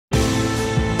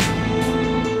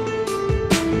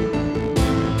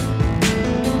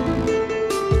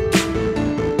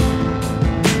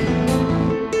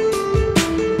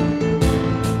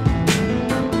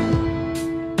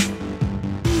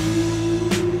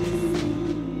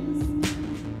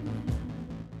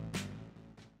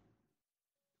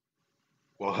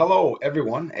Well, hello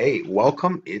everyone. Hey,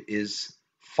 welcome. It is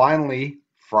finally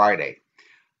Friday.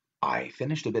 I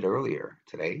finished a bit earlier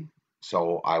today,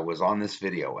 so I was on this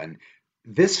video, and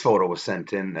this photo was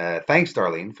sent in. Thanks,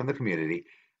 Darlene, from the community.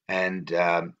 And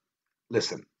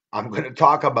listen, I'm going to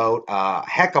talk about a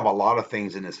heck of a lot of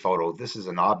things in this photo. This is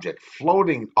an objects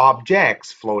floating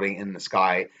in the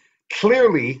sky,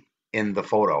 clearly in the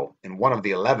photo, in one of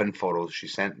the 11 photos she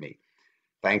sent me.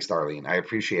 Thanks, Darlene. I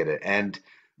appreciate it. And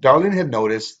Darlene had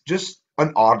noticed just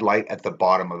an odd light at the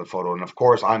bottom of the photo. And of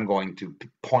course, I'm going to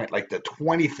point like the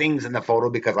 20 things in the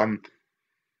photo because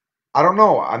I don't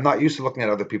know. I'm not used to looking at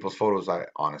other people's photos. I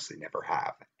honestly never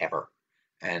have, ever.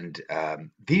 And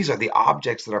these are the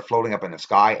objects that are floating up in the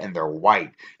sky, and they're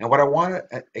white. And what I want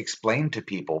to explain to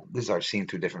people, these are seen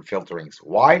through different filterings.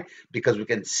 Why? Because we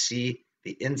can see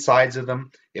the insides of them,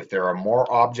 if there are more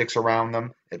objects around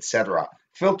them, etc.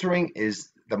 Filtering is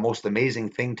the most amazing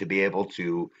thing to be able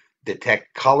to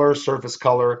detect color, surface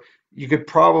color. You could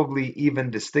probably even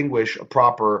distinguish a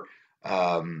proper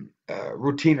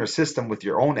routine or system with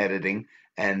your own editing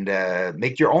and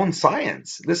make your own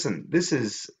science. Listen, this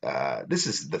is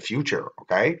the future,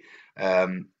 okay?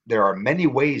 There are many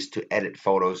ways to edit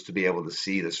photos to be able to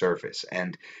see the surface.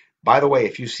 And by the way,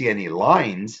 if you see any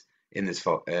lines in this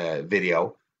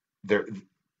video, there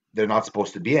they're not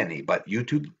supposed to be any, but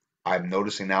YouTube, I'm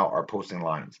noticing now, are posting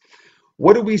lines.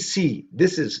 What do we see?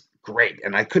 This is great,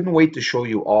 and I couldn't wait to show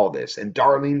you all this. And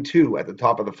Darlene, too, at the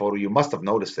top of the photo, you must have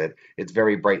noticed it. It's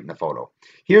very bright in the photo.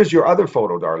 Here's your other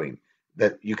photo, Darlene,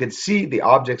 that you can see the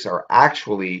objects are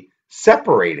actually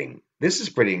separating. This is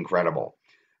pretty incredible.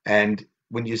 And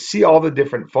when you see all the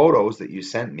different photos that you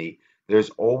sent me,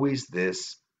 there's always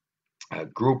this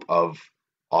group of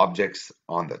objects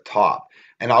on the top.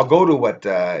 And I'll go to what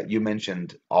you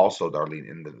mentioned also, Darlene,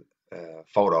 in the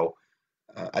photo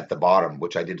at the bottom,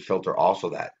 which I did filter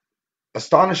also, that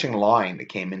astonishing line that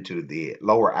came into the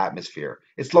lower atmosphere.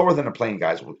 It's lower than a plane,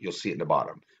 guys. You'll see it in the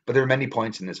bottom. But there are many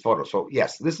points in this photo. So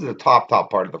yes, this is the top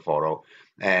part of the photo,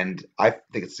 and I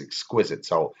think it's exquisite.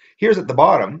 So here's at the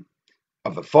bottom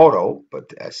of the photo,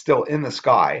 but still in the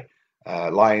sky,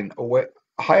 lying away,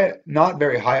 high, not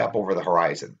very high up over the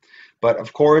horizon. But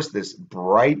of course, this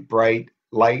bright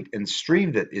light and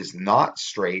stream that is not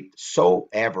straight, so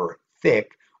ever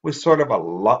thick, with sort of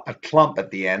a clump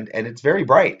at the end, and it's very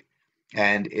bright.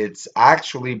 And it's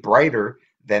actually brighter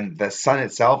than the sun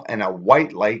itself, and a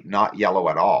white light, not yellow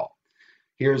at all.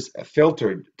 Here's a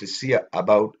filtered to see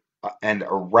about and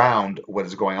around what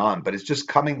is going on, but it's just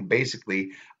coming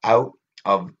basically out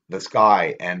of the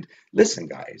sky. And listen,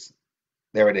 guys,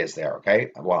 there it is there, okay,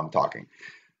 while I'm talking.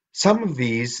 Some of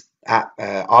these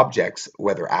objects,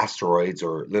 whether asteroids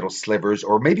or little slivers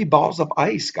or maybe balls of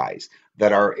ice, guys,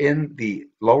 that are in the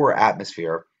lower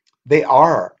atmosphere, they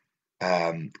are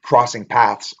crossing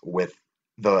paths with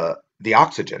the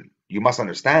oxygen. You must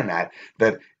understand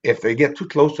that if they get too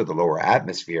close to the lower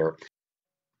atmosphere,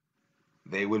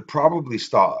 they would probably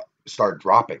start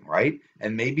dropping, right?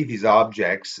 And maybe these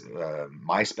objects,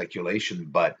 my speculation,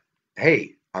 but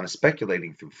hey, I'm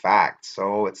speculating through facts,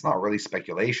 so it's not really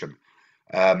speculation.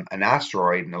 An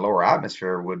asteroid in the lower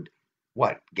atmosphere would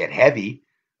what get heavy,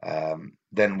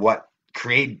 then what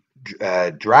create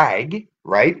drag,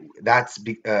 right?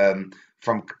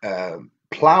 From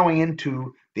plowing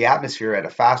into the atmosphere at a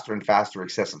faster and faster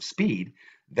excessive speed.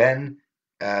 Then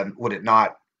would it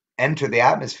not enter the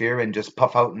atmosphere and just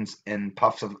puff out in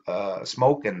puffs of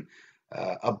smoke and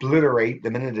obliterate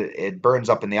the minute it burns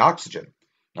up in the oxygen?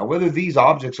 Now, whether these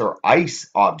objects are ice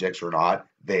objects or not,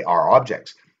 they are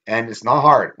objects. And it's not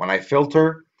hard. When I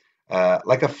filter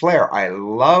like a flare, I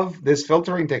love this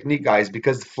filtering technique, guys,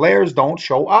 because flares don't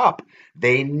show up.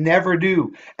 They never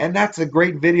do. And that's a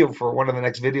great video for one of the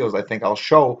next videos. I think I'll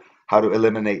show how to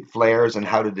eliminate flares and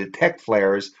how to detect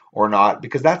flares or not,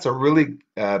 because that's a really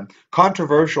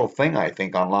controversial thing, I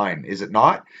think, online. Is it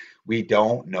not? We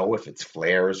don't know if it's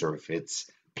flares or if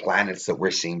it's planets that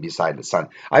we're seeing beside the sun.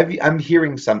 I'm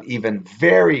hearing some even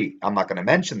very, I'm not going to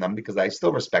mention them because I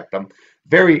still respect them,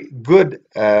 very good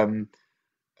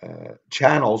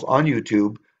channels on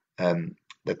YouTube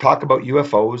that talk about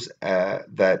UFOs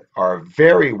that are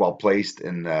very well placed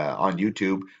in on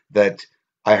YouTube, that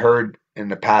I heard in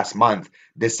the past month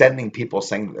descending people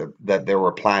saying that there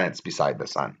were planets beside the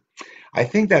sun. I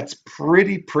think that's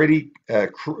pretty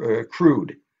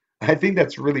crude. I think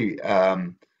that's really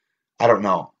I don't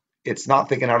know. It's not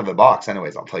thinking out of the box,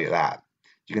 anyways, I'll tell you that.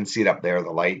 You can see it up there,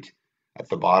 the light at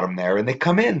the bottom there, and they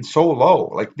come in so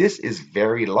low. Like this is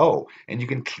very low, and you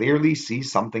can clearly see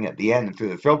something at the end and through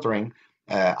the filtering,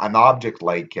 an object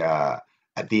like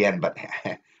at the end. But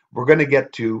we're going to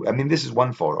get to, I mean, this is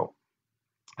one photo.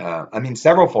 I mean,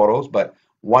 several photos, but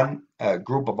one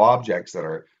group of objects that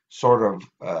are sort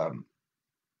of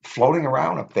floating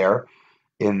around up there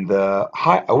in the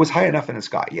high. It was high enough in the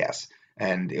sky, yes,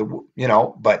 and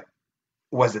but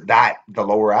was it that the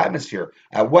lower atmosphere?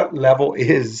 At what level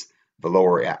is the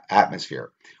lower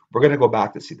atmosphere? We're gonna go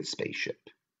back to see the spaceship.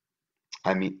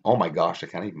 I mean, oh my gosh, I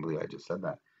can't even believe I just said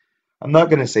that. I'm not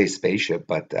gonna say spaceship,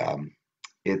 but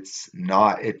it's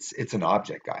not. It's an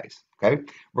object, guys. Okay,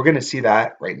 we're gonna see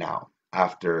that right now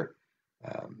after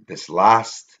this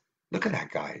last. Look at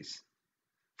that, guys,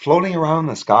 floating around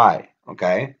the sky.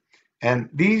 Okay, and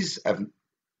these I've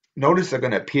noticed they're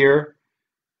gonna appear.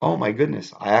 Oh my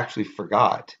goodness, I actually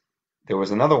forgot. There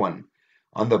was another one.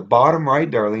 On the bottom right,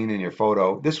 Darlene, in your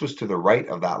photo, this was to the right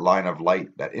of that line of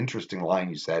light, that interesting line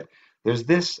you said. There's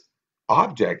this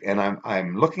object, and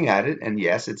I'm looking at it, and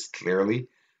yes, it's clearly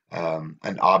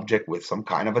an object with some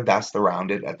kind of a dust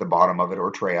around it at the bottom of it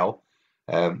or trail.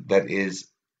 That is,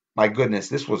 my goodness,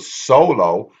 this was so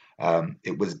low.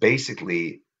 It was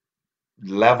basically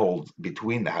leveled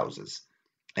between the houses.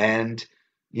 And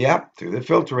yeah, through the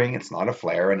filtering, it's not a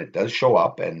flare and it does show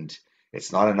up and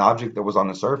it's not an object that was on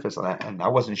the surface. And I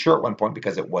wasn't sure at one point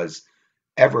because it was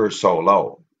ever so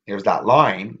low. There's that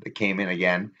line that came in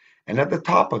again. And at the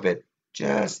top of it,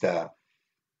 just, I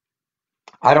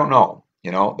don't know,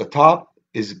 the top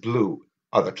is blue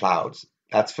are the clouds.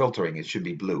 That's filtering. It should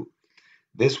be blue.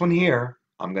 This one here,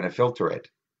 I'm going to filter it.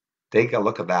 Take a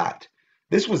look at that.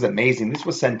 This was amazing. This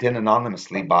was sent in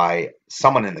anonymously by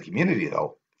someone in the community,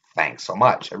 though. Thanks so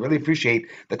much. I really appreciate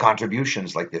the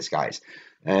contributions like this, guys.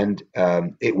 And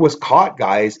it was caught,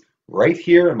 guys, right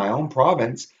here in my own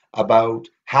province, about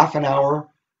half an hour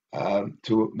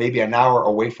to maybe an hour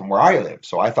away from where I live.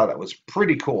 So I thought that was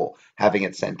pretty cool having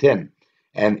it sent in.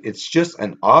 And it's just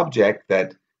an object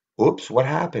that, oops, what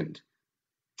happened?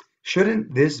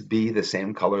 Shouldn't this be the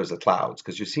same color as the clouds?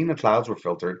 Because you're seeing the clouds were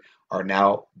filtered are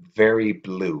now very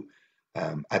blue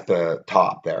at the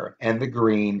top there, and the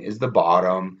green is the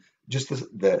bottom. Just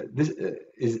this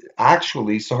is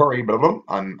actually sorry, blah, blah,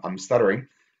 I'm stuttering.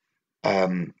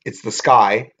 It's the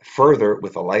sky further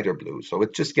with a lighter blue, so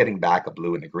it's just getting back a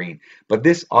blue and a green. But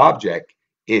this object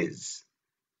is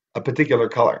a particular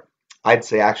color. I'd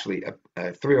say actually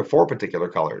three or four particular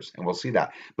colors, and we'll see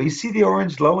that. But you see the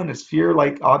orange glow in the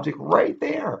sphere-like object right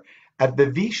there at the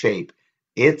V shape.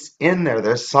 It's in there.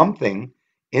 There's something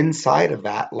inside of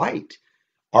that light.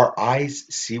 Our eyes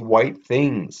see white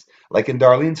things. Like in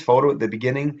Darlene's photo at the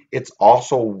beginning, it's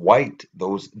also white.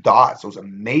 Those dots, those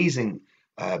amazing,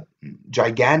 uh,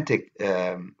 gigantic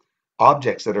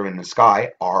objects that are in the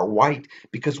sky are white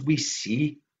because we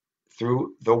see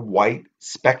through the white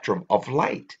spectrum of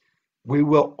light. We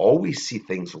will always see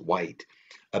things white.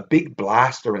 A big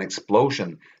blast or an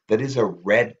explosion that is a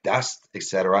red dust,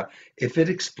 etc. If it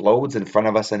explodes in front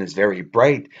of us and is very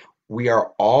bright, we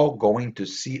are all going to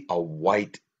see a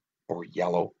white or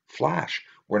yellow flash.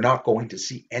 We're not going to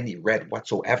see any red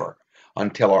whatsoever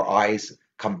until our eyes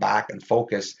come back and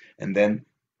focus, and then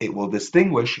it will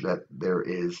distinguish that there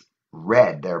is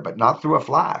red there, but not through a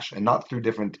flash and not through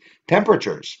different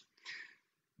temperatures.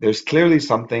 There's clearly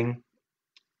something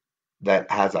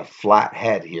that has a flat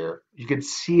head here. You can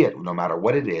see it no matter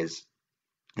what it is.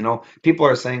 People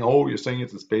are saying, "Oh, you're saying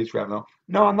it's a space wrap." No,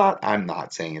 no, I'm not. I'm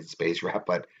not saying it's a space wrap,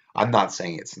 but I'm not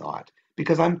saying it's not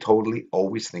because I'm totally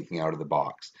always thinking out of the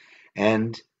box.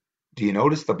 And do you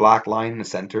notice the black line in the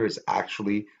center is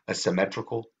actually a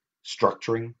symmetrical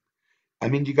structuring? I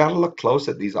mean, you got to look close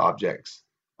at these objects,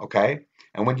 okay?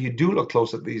 And when you do look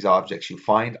close at these objects, you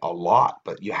find a lot,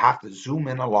 but you have to zoom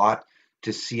in a lot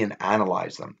to see and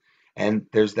analyze them. And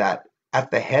there's that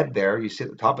at the head there, you see at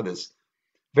the top of this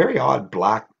very odd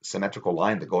black symmetrical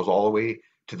line that goes all the way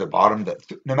to the bottom that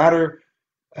no matter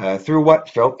through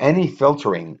what any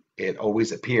filtering, it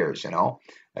always appears.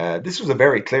 This was a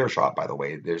very clear shot, by the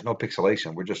way. There's no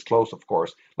pixelation. We're just close, of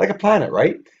course, like a planet,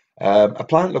 right? A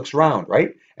planet looks round,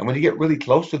 right? And when you get really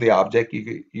close to the object,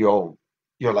 you're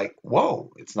like,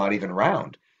 whoa, it's not even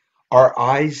round. Our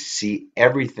eyes see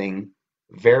everything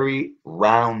very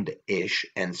round-ish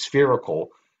and spherical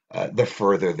the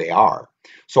further they are.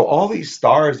 So all these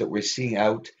stars that we're seeing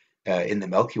out in the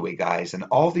Milky Way, guys, and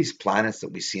all these planets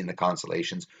that we see in the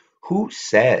constellations, who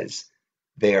says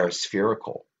they are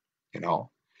spherical? You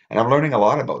know? And I'm learning a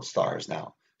lot about stars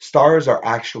now. Stars are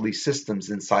actually systems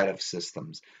inside of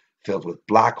systems filled with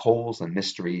black holes and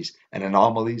mysteries and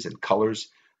anomalies and colors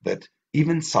that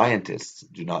even scientists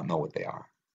do not know what they are.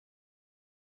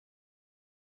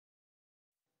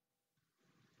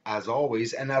 As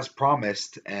always, and as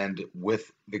promised, and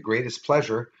with the greatest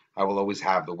pleasure, I will always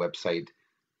have the website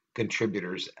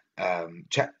contributors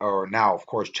or now, of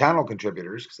course, channel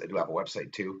contributors, because I do have a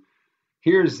website too.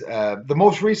 Here's the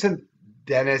most recent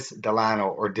Dennis Delano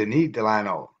or Denis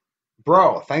Delano.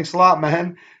 Bro, thanks a lot,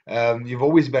 man. You've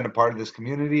always been a part of this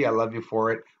community. I love you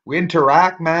for it. We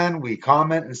interact, man. We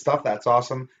comment and stuff. That's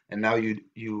awesome. And now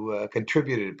you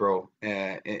contributed, bro,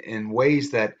 in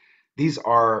ways that these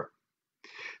are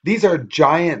these are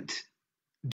giant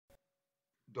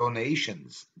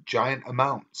donations, giant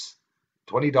amounts.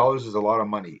 $20 is a lot of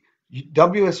money.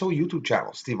 WSO YouTube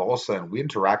channel, Steve Olson. We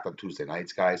interact on Tuesday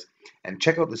nights, guys, and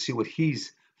check out to see what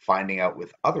he's finding out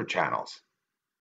with other channels.